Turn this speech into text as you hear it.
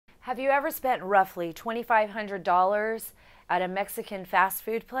Have you ever spent roughly $2,500 at a Mexican fast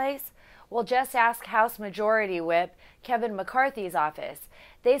food place? Well, just ask House Majority Whip Kevin McCarthy's office.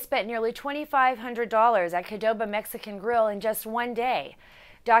 They spent nearly $2,500 at Qdoba Mexican Grill in just one day.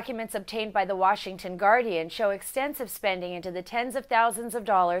 Documents obtained by the Washington Guardian show extensive spending into the tens of thousands of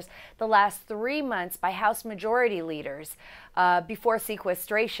dollars the last 3 months by House Majority leaders before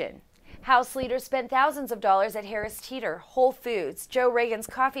sequestration. House leaders spent thousands of dollars at Harris Teeter, Whole Foods, Joe Reagan's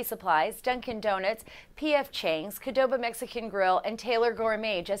Coffee Supplies, Dunkin' Donuts, P.F. Chang's, Qdoba Mexican Grill, and Taylor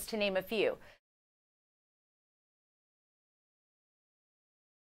Gourmet, just to name a few.